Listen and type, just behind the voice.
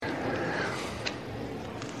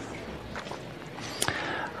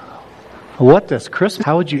What does Christmas?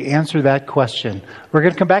 How would you answer that question? We're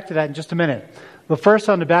going to come back to that in just a minute. But first,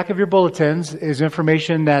 on the back of your bulletins is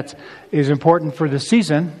information that is important for the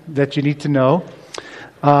season that you need to know.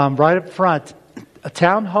 Right up front, a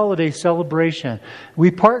town holiday celebration. We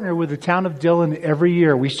partner with the town of Dillon every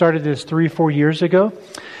year. We started this 3-4 years ago.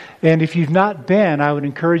 And if you've not been, I would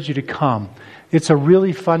encourage you to come. It's a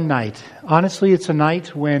really fun night. Honestly, it's a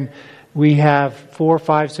night when we have 400,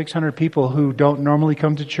 500, 600 people who don't normally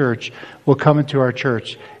come to church will come into our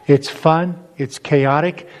church. It's fun. It's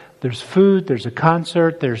chaotic. There's food. There's a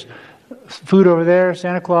concert. There's food over there,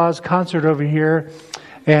 Santa Claus, concert over here.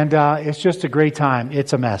 And it's just a great time.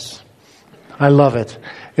 It's a mess. I love it.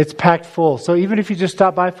 It's packed full. So even if you just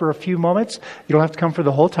stop by for a few moments, you don't have to come for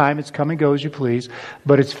the whole time. It's come and go as you please.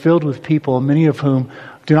 But it's filled with people, many of whom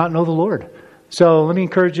do not know the Lord. So let me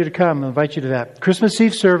encourage you to come. I invite you to that. Christmas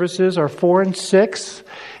Eve services are 4 and 6.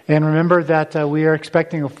 And remember that we are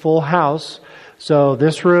expecting a full house. So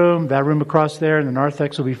this room, that room across there, and the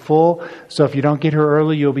narthex will be full. So if you don't get here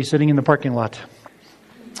early, you'll be sitting in the parking lot.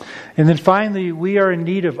 And then finally, we are in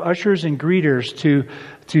need of ushers and greeters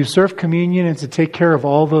to serve communion and to take care of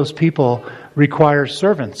all those people requires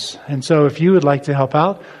servants. And so if you would like to help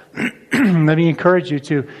out, let me encourage you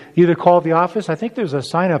to either call the office. I think there's a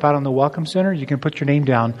sign up out on the Welcome Center. You can put your name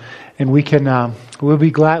down, and we can we'll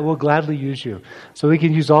gladly use you. So we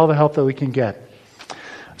can use all the help that we can get.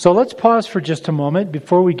 So let's pause for just a moment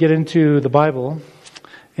before we get into the Bible,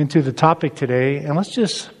 into the topic today, and let's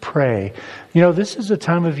just pray. You know, this is a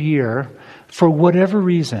time of year, for whatever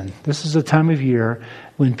reason, this is a time of year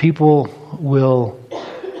when people will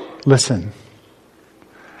listen.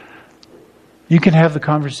 You can have the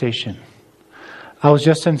conversation. I was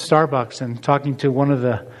just in Starbucks and talking to one of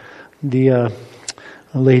the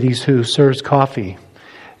ladies who serves coffee.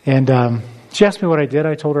 And she asked me what I did.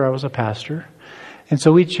 I told her I was a pastor. And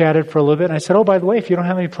so we chatted for a little bit. And I said, oh, by the way, if you don't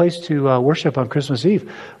have any place to worship on Christmas Eve,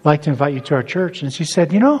 I'd like to invite you to our church. And she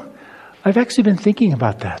said, you know, I've actually been thinking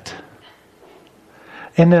about that.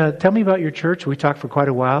 And tell me about your church. We talked for quite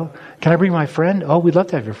a while. Can I bring my friend? Oh, we'd love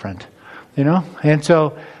to have your friend. You know? And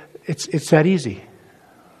so it's that easy.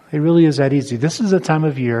 It really is that easy. This is a time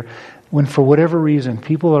of year when, for whatever reason,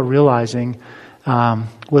 people are realizing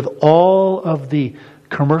with all of the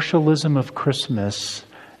commercialism of Christmas,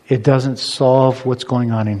 it doesn't solve what's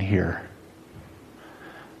going on in here.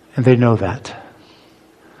 And they know that.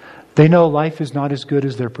 They know life is not as good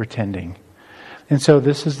as they're pretending. And so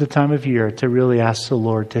this is the time of year to really ask the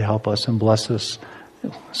Lord to help us and bless us.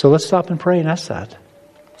 So let's stop and pray and ask that.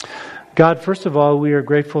 God, first of all, we are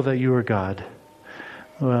grateful that you are God.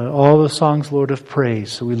 All the songs, Lord, of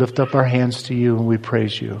praise. So we lift up our hands to you and we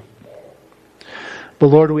praise you. But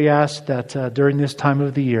Lord, we ask that during this time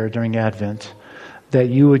of the year, during Advent, that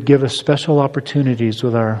you would give us special opportunities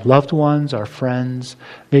with our loved ones, our friends,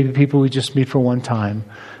 maybe people we just meet for one time,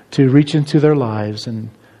 to reach into their lives and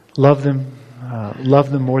love them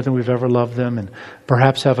more than we've ever loved them, and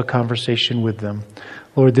perhaps have a conversation with them.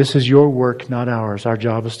 Lord, this is your work, not ours. Our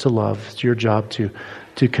job is to love. It's your job to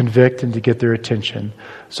convict and to get their attention.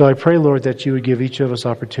 So I pray, Lord, that you would give each of us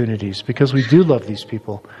opportunities, because we do love these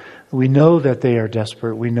people. We know that they are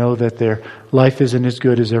desperate. We know that their life isn't as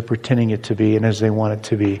good as they're pretending it to be and as they want it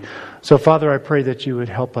to be. So, Father, I pray that you would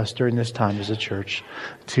help us during this time as a church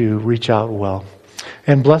to reach out well.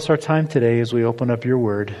 And bless our time today as we open up your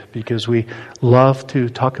word, because we love to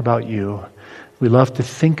talk about you. We love to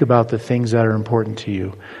think about the things that are important to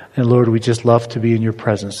you. And Lord, we just love to be in your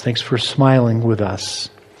presence. Thanks for smiling with us.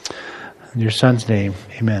 In your Son's name,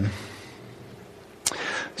 amen.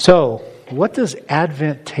 So, what does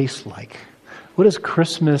Advent taste like? What does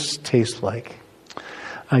Christmas taste like?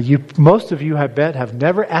 Most of you, I bet, have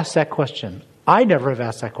never asked that question. I never have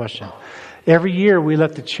asked that question. Every year we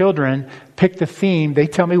let the children pick the theme. They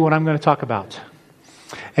tell me what I'm going to talk about.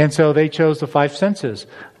 And so they chose the 5 senses.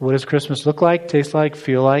 What does Christmas look like, taste like,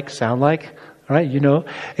 feel like, sound like? All right, you know.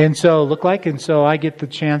 And so look like, and so I get the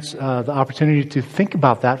chance, the opportunity to think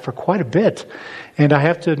about that for quite a bit. And I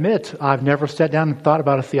have to admit, I've never sat down and thought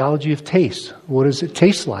about a theology of taste. What does it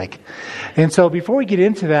taste like? And so before we get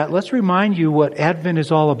into that, let's remind you what Advent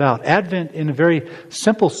is all about. Advent, in a very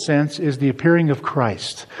simple sense, is the appearing of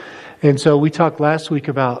Christ. And so we talked last week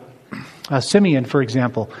about Simeon, for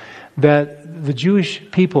example, that the Jewish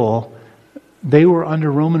people, they were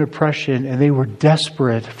under Roman oppression and they were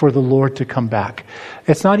desperate for the Lord to come back.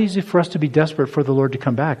 It's not easy for us to be desperate for the Lord to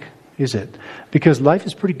come back, is it? Because life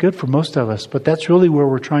is pretty good for most of us, but that's really where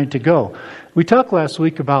we're trying to go. We talked last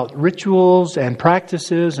week about rituals and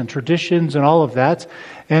practices and traditions and all of that.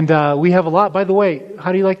 And we have a lot. By the way,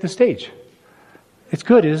 how do you like the stage? It's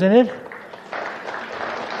good, isn't it?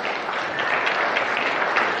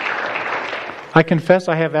 I confess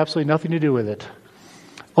I have absolutely nothing to do with it.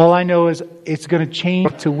 All I know is it's going to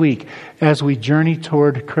change to week as we journey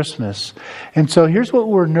toward Christmas. And so here's what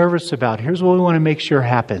we're nervous about. Here's what we want to make sure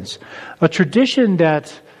happens. A tradition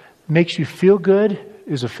that makes you feel good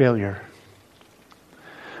is a failure.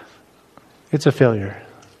 It's a failure.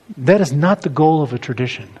 That is not the goal of a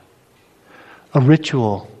tradition. A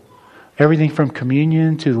ritual. Everything from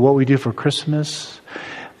communion to what we do for Christmas.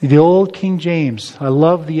 The old King James, I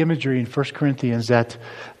love the imagery in 1 Corinthians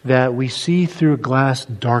that we see through a glass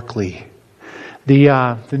darkly.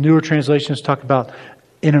 The newer translations talk about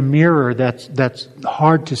in a mirror that's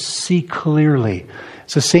hard to see clearly.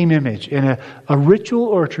 It's the same image. And a ritual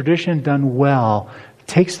or a tradition done well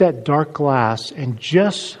takes that dark glass and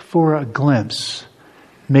just for a glimpse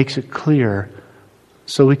makes it clear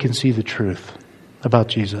so we can see the truth about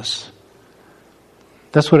Jesus.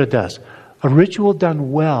 That's what it does. A ritual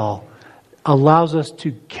done well allows us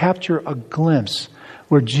to capture a glimpse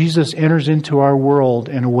where Jesus enters into our world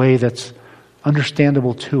in a way that's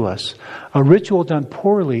understandable to us. A ritual done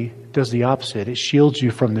poorly does the opposite. It shields you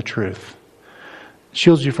from the truth.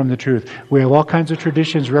 Shields you from the truth. We have all kinds of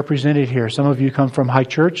traditions represented here. Some of you come from high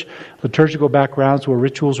church, liturgical backgrounds where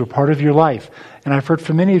rituals were part of your life. And I've heard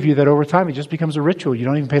from many of you that over time it just becomes a ritual. You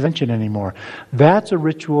don't even pay attention anymore. That's a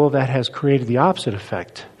ritual that has created the opposite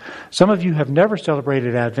effect. Some of you have never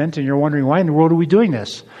celebrated Advent and you're wondering, why in the world are we doing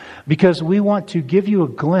this? Because we want to give you a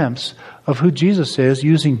glimpse of who Jesus is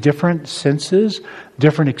using different senses,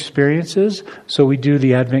 different experiences. So we do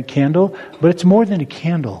the Advent candle, but it's more than a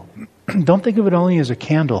candle. Don't think of it only as a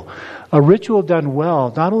candle. A ritual done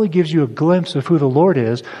well not only gives you a glimpse of who the Lord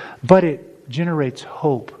is, but it generates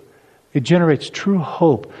hope. It generates true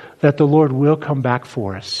hope that the Lord will come back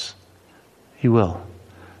for us. He will.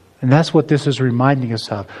 And that's what this is reminding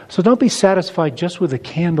us of. So don't be satisfied just with a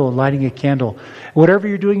candle and lighting a candle. Whatever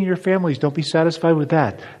you're doing in your families, don't be satisfied with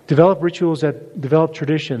that. Develop rituals that develop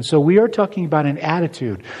tradition. So we are talking about an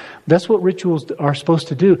attitude. That's what rituals are supposed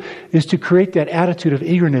to do, is to create that attitude of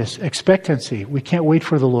eagerness, expectancy. We can't wait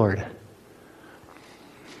for the Lord.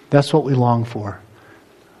 That's what we long for.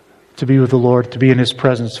 To be with the Lord, to be in His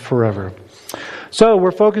presence forever. So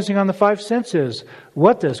we're focusing on the five senses.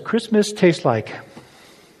 What does Christmas taste like?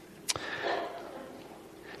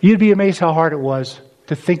 You'd be amazed how hard it was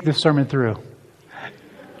to think this sermon through.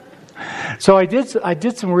 So I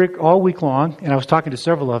did some work all week long, and I was talking to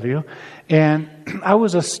several of you, and I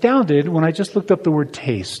was astounded when I just looked up the word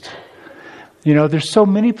taste. You know, there's so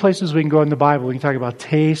many places we can go in the Bible. We can talk about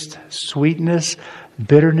taste, sweetness,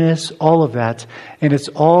 bitterness, all of that, and it's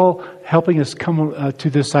all helping us come to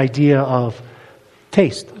this idea of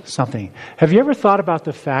taste something. Have you ever thought about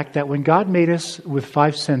the fact that when God made us with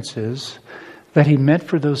five senses, that He meant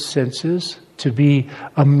for those senses to be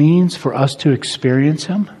a means for us to experience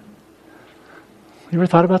Him? You ever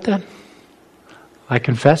thought about that? I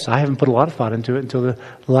confess I haven't put a lot of thought into it until the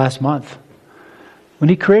last month. When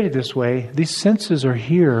He created this way, these senses are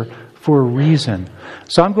here for a reason.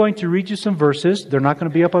 So I'm going to read you some verses. They're not going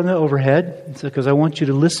to be up on the overhead because I want you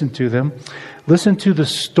to listen to them. Listen to the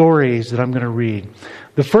stories that I'm going to read.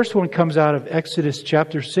 The first one comes out of Exodus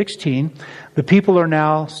chapter 16. The people are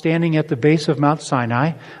now standing at the base of Mount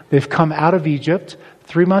Sinai. They've come out of Egypt,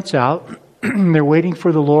 3 months out. They're waiting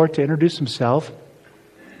for the Lord to introduce Himself.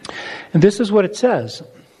 And this is what it says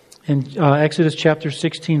in Exodus chapter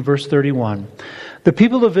 16, verse 31. The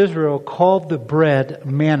people of Israel called the bread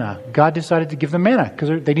manna. God decided to give them manna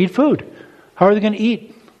because they need food. How are they going to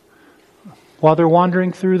eat while they're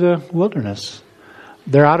wandering through the wilderness?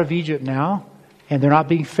 They're out of Egypt now, and they're not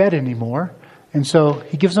being fed anymore. And so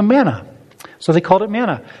He gives them manna. So they called it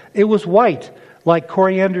manna. It was white, like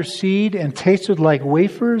coriander seed, and tasted like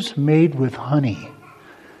wafers made with honey.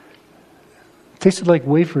 Tasted like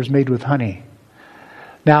wafers made with honey.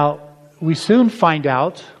 Now, we soon find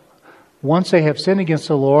out, once they have sinned against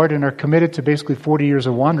the Lord and are committed to basically 40 years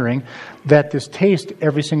of wandering, that this taste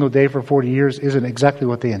every single day for 40 years isn't exactly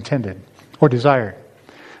what they intended or desired.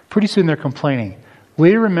 Pretty soon they're complaining.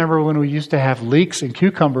 We remember when we used to have leeks and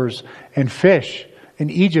cucumbers and fish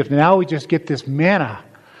in Egypt. Now we just get this manna.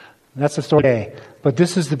 That's the story today. But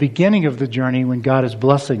this is the beginning of the journey when God is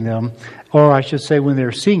blessing them, or I should say when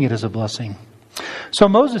they're seeing it as a blessing. So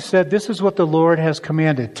Moses said, this is what the Lord has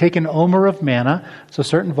commanded. Take an omer of manna, it's a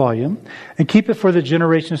certain volume, and keep it for the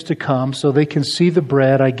generations to come so they can see the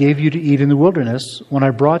bread I gave you to eat in the wilderness when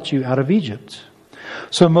I brought you out of Egypt.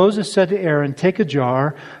 So Moses said to Aaron, take a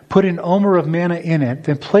jar, put an omer of manna in it,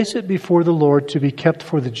 then place it before the Lord to be kept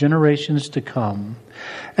for the generations to come.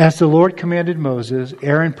 As the Lord commanded Moses,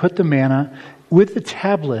 Aaron put the manna with the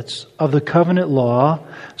tablets of the covenant law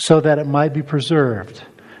so that it might be preserved.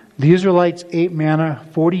 The Israelites ate manna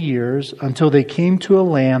 40 years until they came to a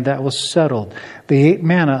land that was settled. They ate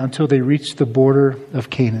manna until they reached the border of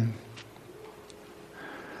Canaan.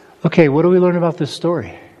 Okay, what do we learn about this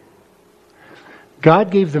story?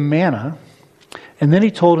 God gave them manna, and then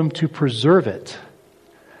He told them to preserve it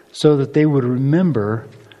so that they would remember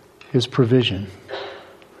His provision.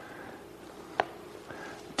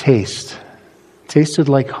 Taste. Tasted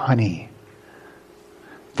like honey.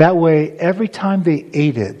 That way, every time they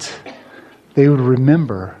ate it, they would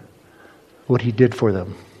remember what He did for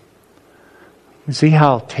them. You see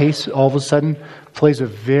how taste all of a sudden plays a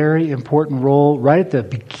very important role right at the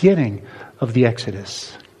beginning of the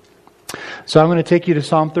Exodus. So I'm going to take you to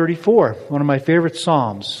Psalm 34, one of my favorite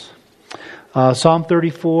Psalms. Psalm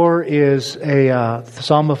 34 is a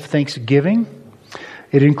psalm of thanksgiving.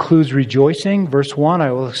 It includes rejoicing. Verse 1,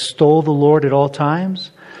 I will extol the Lord at all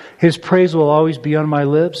times. His praise will always be on my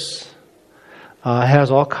lips. It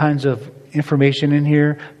has all kinds of information in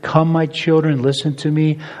here. Come, my children, listen to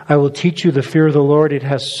me. I will teach you the fear of the Lord. It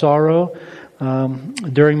has sorrow.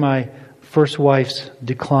 During my first wife's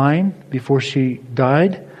decline, before she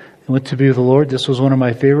died and went to be with the Lord, this was one of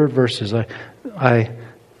my favorite verses. I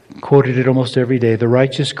quoted it almost every day. The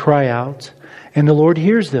righteous cry out, and the Lord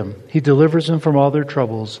hears them. He delivers them from all their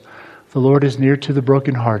troubles. The Lord is near to the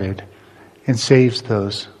brokenhearted and saves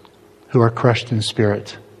those who are crushed in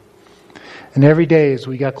spirit. And every day as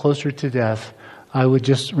we got closer to death, I would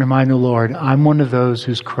just remind the Lord, I'm one of those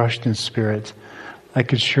who's crushed in spirit. I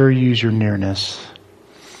could sure use your nearness.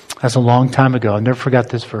 That's a long time ago. I never forgot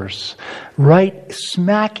this verse. Right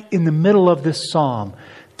smack in the middle of this psalm.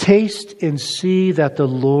 Taste and see that the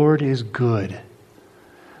Lord is good.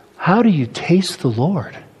 How do you taste the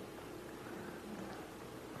Lord?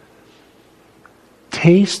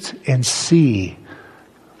 Taste and see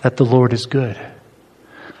that the Lord is good.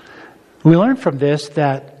 We learn from this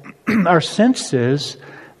that our senses,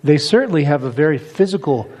 they certainly have a very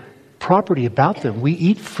physical property about them. We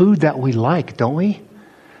eat food that we like, don't we?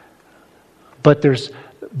 But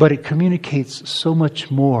it communicates so much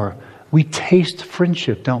more. We taste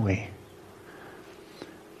friendship, don't we?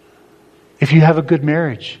 If you have a good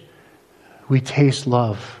marriage, we taste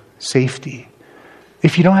love, safety.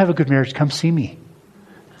 If you don't have a good marriage, come see me.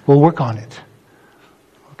 We'll work on it.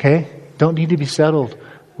 Okay? Don't need to be settled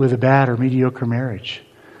with a bad or mediocre marriage.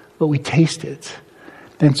 But we taste it.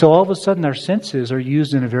 And so all of a sudden our senses are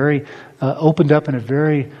used in a very, opened up in a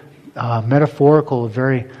very metaphorical, a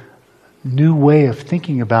very new way of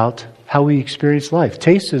thinking about how we experience life.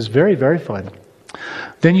 Taste is very, very fun.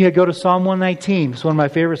 Then you go to Psalm 119. It's one of my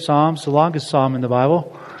favorite Psalms, the longest Psalm in the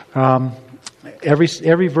Bible.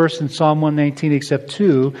 Every verse in Psalm 119 except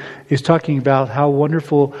 2 is talking about how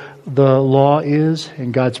wonderful the law is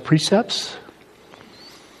and God's precepts.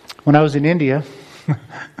 When I was in India,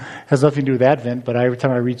 has nothing to do with Advent, but every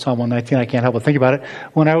time I read Psalm 119, I can't help but think about it.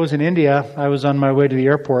 When I was in India, I was on my way to the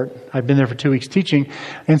airport. I'd been there for 2 weeks teaching,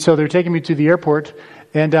 and so they're taking me to the airport,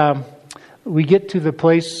 and we get to the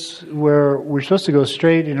place where we're supposed to go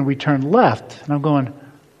straight, and we turn left. And I'm going,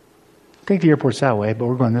 I think the airport's that way, but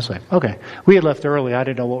we're going this way. Okay. We had left early. I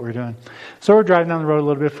didn't know what we were doing. So we're driving down the road a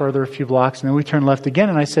little bit further, a few blocks, and then we turn left again.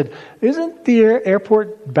 And I said, isn't the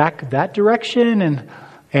airport back that direction?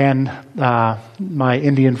 And my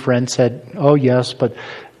Indian friend said, oh, yes, but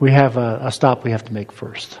we have a stop we have to make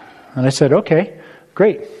first. And I said, okay,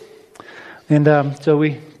 great. And so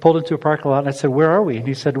we pulled into a parking lot, and I said, where are we? And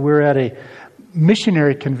he said, we're at a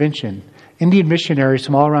missionary convention. Indian missionaries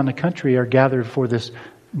from all around the country are gathered for this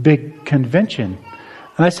big convention.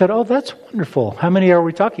 And I said, oh, that's wonderful. How many are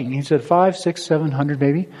we talking? And he said, 500, 600, 700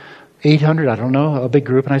 maybe, 800, I don't know, a big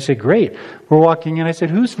group. And I said, great. We're walking in. I said,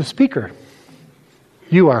 who's the speaker?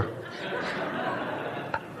 You are.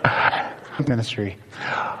 Ministry.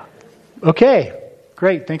 Okay.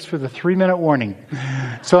 Great. Thanks for the 3-minute warning.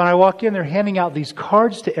 So when I walk in, they're handing out these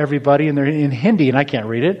cards to everybody, and they're in Hindi, and I can't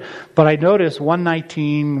read it. But I noticed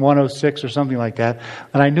 119, 106, or something like that.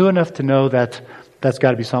 And I knew enough to know that that's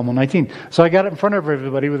got to be Psalm 119. So I got it in front of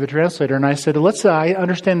everybody with a translator, and I said, I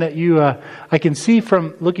understand that you, I can see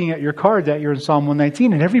from looking at your card that you're in Psalm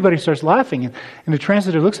 119. And everybody starts laughing. And the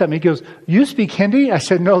translator looks at me and goes, you speak Hindi? I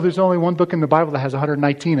said, no, there's only one book in the Bible that has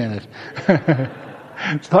 119 in it.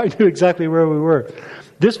 So I knew exactly where we were.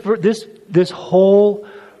 This whole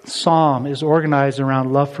psalm is organized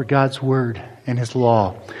around love for God's word and His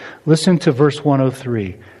law. Listen to verse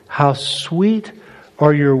 103. How sweet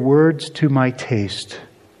are your words to my taste,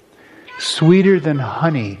 sweeter than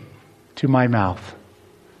honey to my mouth.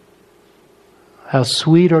 How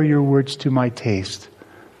sweet are your words to my taste,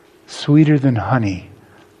 sweeter than honey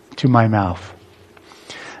to my mouth.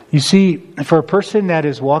 You see, for a person that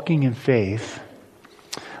is walking in faith,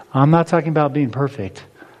 I'm not talking about being perfect.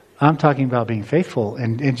 I'm talking about being faithful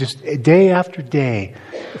and just day after day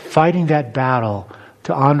fighting that battle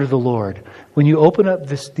to honor the Lord. When you open up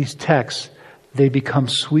these texts, they become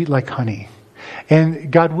sweet like honey.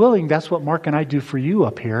 And God willing, that's what Mark and I do for you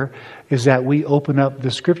up here, is that we open up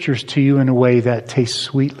the Scriptures to you in a way that tastes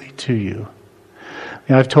sweetly to you.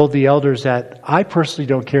 And I've told the elders that I personally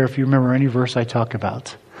don't care if you remember any verse I talk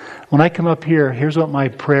about. When I come up here, here's what my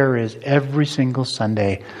prayer is every single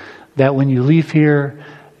Sunday, that when you leave here,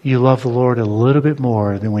 you love the Lord a little bit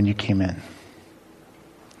more than when you came in.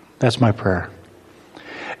 That's my prayer.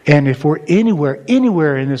 And if we're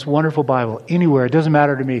anywhere in this wonderful Bible, anywhere, it doesn't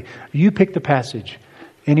matter to me. You pick the passage.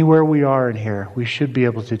 Anywhere we are in here, we should be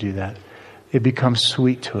able to do that. It becomes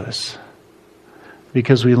sweet to us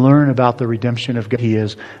because we learn about the redemption of God He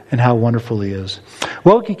is and how wonderful He is.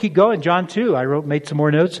 Well, we can keep going. John 2. Made some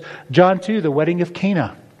more notes. John 2, the wedding of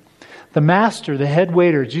Cana. The master, the head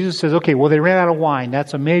waiter, Jesus says, okay, well, they ran out of wine.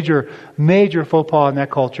 That's a major faux pas in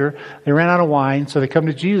that culture. They ran out of wine, so they come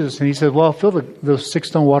to Jesus, and He said, well, fill those 6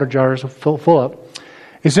 stone water jars full up.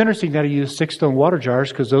 It's interesting that He used 6 stone water jars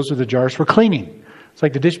because those are the jars for cleaning. It's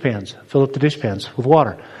like the dish pans. Fill up the dish pans with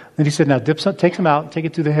water. Then He said, now take some out and take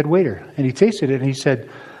it to the head waiter. And he tasted it, and He said,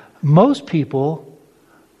 most people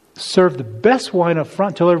serve the best wine up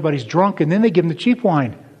front until everybody's drunk, and then they give them the cheap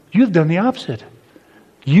wine. You've done the opposite.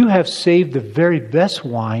 You have saved the very best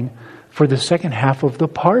wine for the second half of the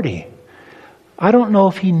party. I don't know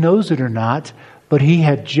if He knows it or not, but he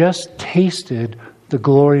had just tasted the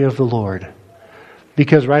glory of the Lord.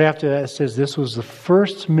 Because right after that it says this was the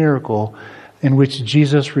first miracle in which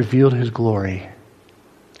Jesus revealed His glory.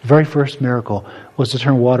 The very first miracle was to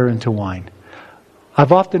turn water into wine.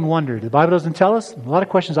 I've often wondered, the Bible doesn't tell us, a lot of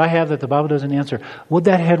questions I have that the Bible doesn't answer. What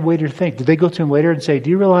did that head waiter think? Did they go to him later and say, do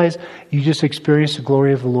you realize you just experienced the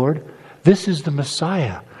glory of the Lord? This is the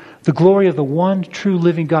Messiah. The glory of the one true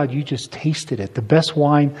living God. You just tasted it. The best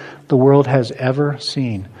wine the world has ever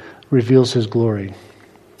seen reveals His glory.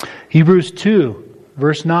 Hebrews 2,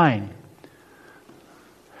 verse 9.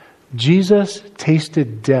 Jesus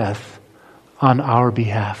tasted death on our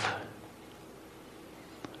behalf.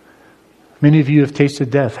 Many of you have tasted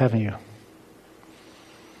death, haven't you?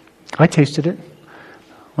 I tasted it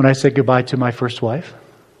when I said goodbye to my first wife,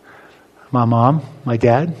 my mom, my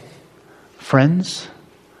dad, friends.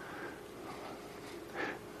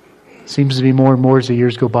 Seems to be more and more as the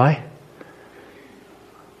years go by.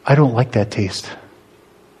 I don't like that taste.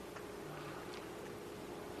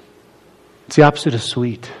 It's the opposite of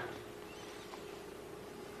sweet.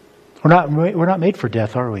 We're not made for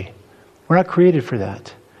death, are we? We're not created for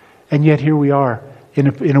that. And yet here we are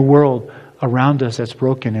in a world around us that's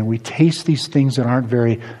broken, and we taste these things that aren't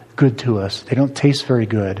very good to us. They don't taste very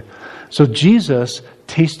good. So Jesus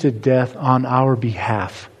tasted death on our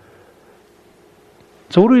behalf.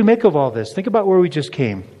 So what do we make of all this? Think about where we just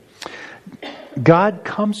came. God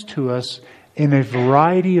comes to us in a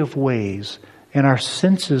variety of ways, and our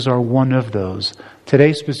senses are one of those.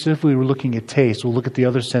 Today specifically we're looking at taste. We'll look at the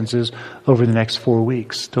other senses over the next 4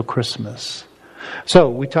 weeks till Christmas. So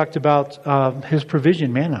we talked about His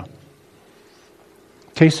provision, manna.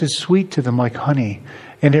 Tasted sweet to them like honey.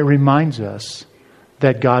 And it reminds us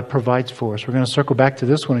that God provides for us. We're going to circle back to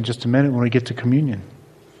this one in just a minute when we get to communion.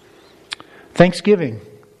 Thanksgiving.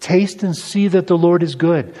 Taste and see that the Lord is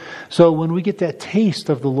good. So when we get that taste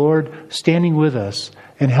of the Lord standing with us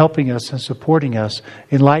and helping us and supporting us,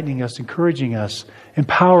 enlightening us, encouraging us,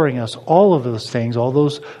 empowering us, all of those things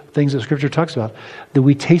that Scripture talks about, that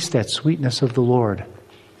we taste that sweetness of the Lord.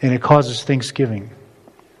 And it causes thanksgiving.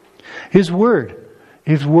 His Word,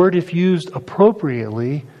 if used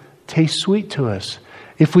appropriately, tastes sweet to us.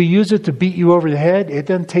 If we use it to beat you over the head, it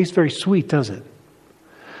doesn't taste very sweet, does it?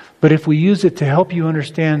 But if we use it to help you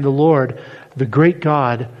understand the Lord, the great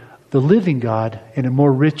God, the living God, in a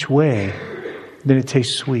more rich way, then it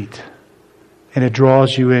tastes sweet. And it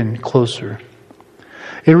draws you in closer.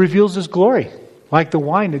 It reveals His glory, like the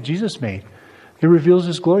wine that Jesus made. It reveals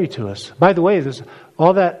His glory to us. By the way,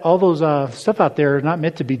 all those stuff out there are not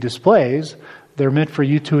meant to be displays. They're meant for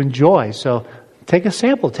you to enjoy. So take a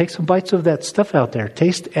sample. Take some bites of that stuff out there.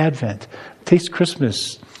 Taste Advent. Taste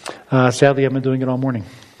Christmas. Sadly, I've been doing it all morning.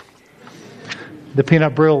 The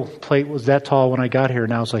peanut brittle plate was that tall when I got here.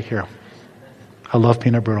 Now it's like here. I love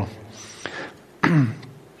peanut brittle.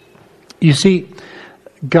 You see,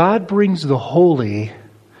 God brings the holy,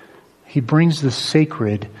 He brings the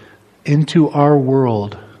sacred into our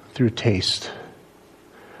world through taste.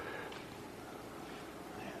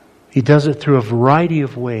 He does it through a variety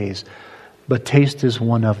of ways, but taste is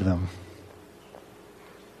one of them.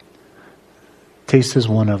 Taste is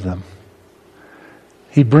one of them.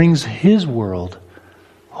 He brings His world,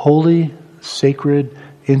 holy, sacred,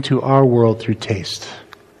 into our world through taste.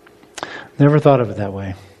 Never thought of it that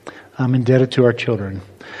way. I'm indebted to our children.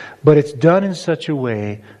 But it's done in such a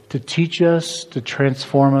way to teach us, to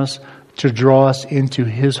transform us, to draw us into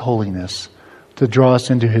His holiness, to draw us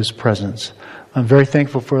into His presence. I'm very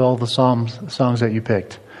thankful for all the songs that you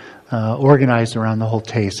picked, organized around the whole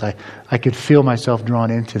taste. I could feel myself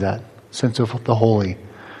drawn into that sense of the holy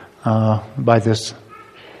by this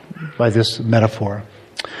metaphor.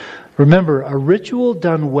 Remember, a ritual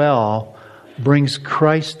done well brings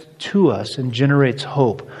Christ to us and generates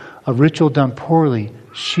hope. A ritual done poorly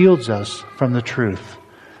shields us from the truth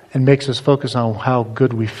and makes us focus on how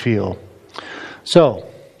good we feel. So,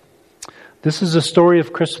 this is a story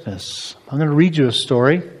of Christmas. I'm going to read you a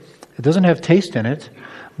story. It doesn't have taste in it,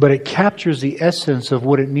 but it captures the essence of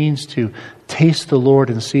what it means to taste the Lord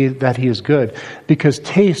and see that He is good. Because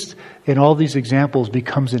taste in all these examples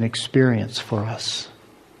becomes an experience for us.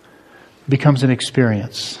 Becomes an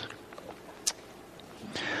experience.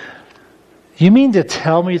 You mean to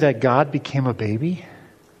tell me that God became a baby?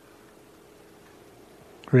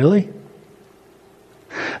 Really?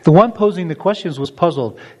 The one posing the questions was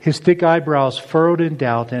puzzled, his thick eyebrows furrowed in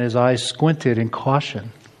doubt and his eyes squinted in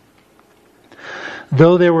caution.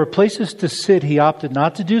 Though there were places to sit, he opted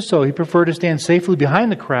not to do so. He preferred to stand safely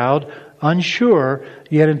behind the crowd, unsure,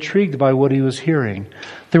 yet intrigued by what he was hearing.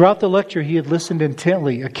 Throughout the lecture, he had listened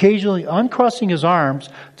intently, occasionally uncrossing his arms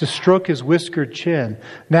to stroke his whiskered chin.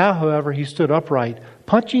 Now, however, he stood upright,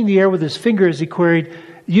 punching the air with his finger as he queried,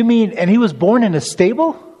 "You mean, and he was born in a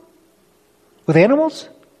stable? With animals?"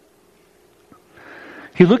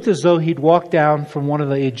 He looked as though he'd walked down from one of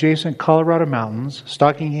the adjacent Colorado mountains,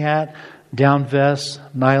 stocking hat, down vest,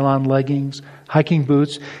 nylon leggings, hiking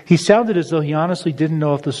boots. He sounded as though he honestly didn't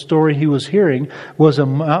know if the story he was hearing was a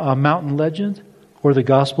mountain legend or the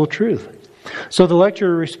gospel truth. So the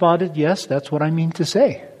lecturer responded, "Yes, that's what I mean to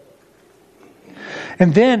say."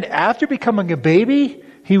 And then, after becoming a baby,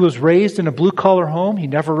 he was raised in a blue-collar home. He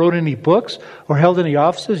never wrote any books or held any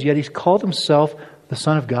offices, yet he called himself the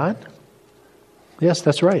Son of God. Yes,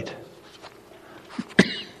 that's right.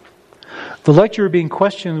 The lecturer being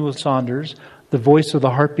questioned with Saunders, the voice of the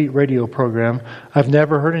Heartbeat radio program. I've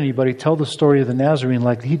never heard anybody tell the story of the Nazarene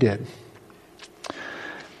like he did.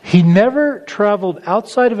 He never traveled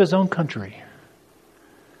outside of his own country.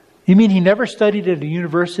 You mean he never studied at a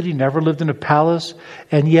university, never lived in a palace,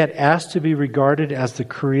 and yet asked to be regarded as the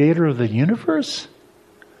creator of the universe?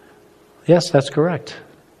 Yes, that's correct.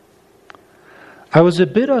 I was a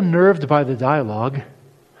bit unnerved by the dialogue.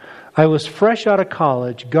 I was fresh out of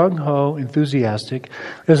college, gung-ho, enthusiastic.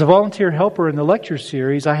 As a volunteer helper in the lecture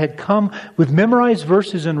series, I had come with memorized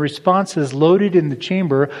verses and responses loaded in the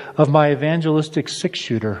chamber of my evangelistic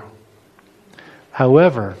six-shooter.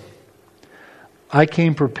 However, I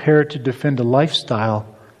came prepared to defend a lifestyle,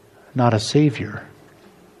 not a savior.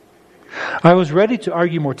 I was ready to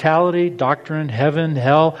argue mortality, doctrine, heaven,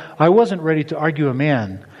 hell. I wasn't ready to argue a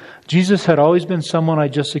man. Jesus had always been someone I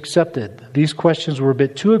just accepted. These questions were a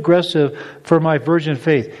bit too aggressive for my virgin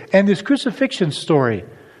faith. And this crucifixion story,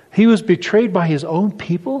 he was betrayed by his own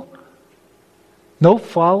people. No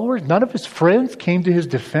followers, none of his friends came to his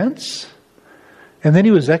defense. And then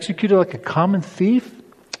he was executed like a common thief.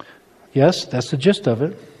 Yes, that's the gist of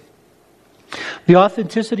it. The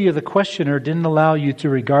authenticity of the questioner didn't allow you to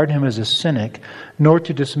regard him as a cynic, nor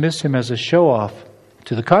to dismiss him as a show-off.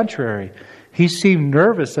 To the contrary, he seemed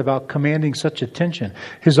nervous about commanding such attention.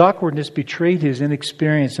 His awkwardness betrayed his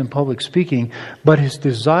inexperience in public speaking, but his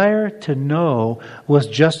desire to know was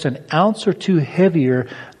just an ounce or two heavier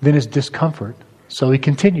than his discomfort. So he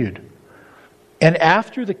continued. And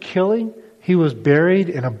after the killing, he was buried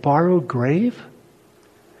in a borrowed grave?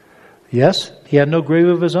 Yes, he had no grave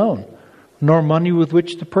of his own, nor money with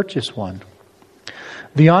which to purchase one.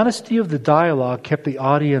 The honesty of the dialogue kept the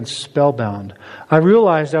audience spellbound. I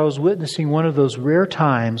realized I was witnessing one of those rare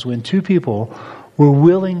times when two people were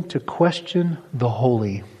willing to question the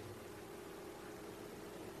holy.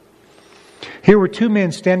 Here were two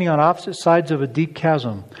men standing on opposite sides of a deep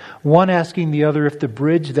chasm, one asking the other if the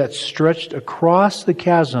bridge that stretched across the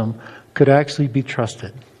chasm could actually be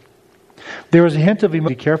trusted. There was a hint of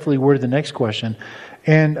emotion. He carefully worded the next question.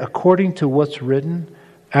 And according to what's written,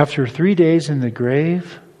 after 3 days in the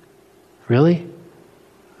grave, really?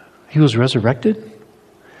 He was resurrected?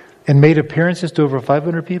 And made appearances to over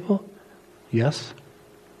 500 people? Yes.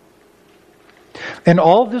 And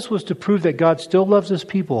all of this was to prove that God still loves His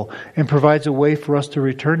people and provides a way for us to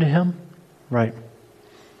return to Him? Right.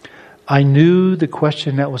 I knew the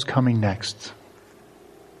question that was coming next.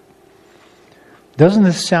 Doesn't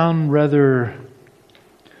it sound rather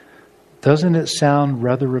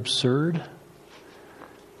absurd?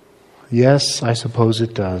 Yes, I suppose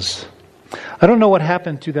it does. I don't know what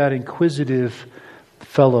happened to that inquisitive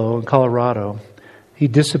fellow in Colorado. He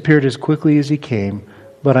disappeared as quickly as he came,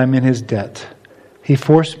 but I'm in his debt. He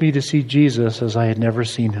forced me to see Jesus as I had never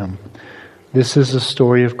seen him. This is the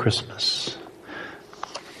story of Christmas.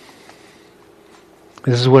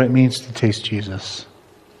 This is what it means to taste Jesus.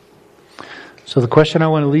 So the question I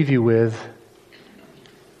want to leave you with,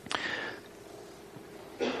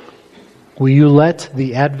 will you let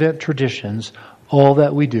the Advent traditions, all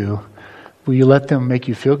that we do, will you let them make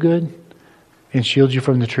you feel good and shield you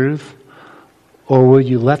from the truth? Or will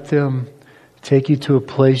you let them take you to a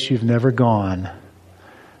place you've never gone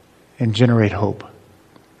and generate hope?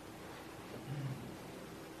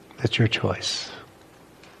 That's your choice.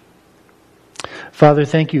 Father,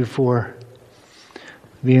 thank you for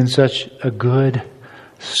being such a good,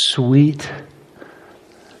 sweet,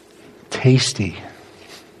 tasty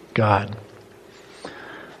God.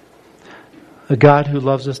 A God who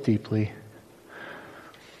loves us deeply.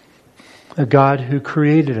 A God who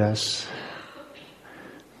created us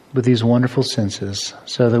with these wonderful senses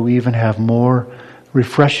so that we even have more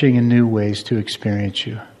refreshing and new ways to experience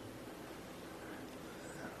you.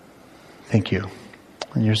 Thank you.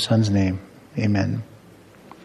 In your Son's name, amen.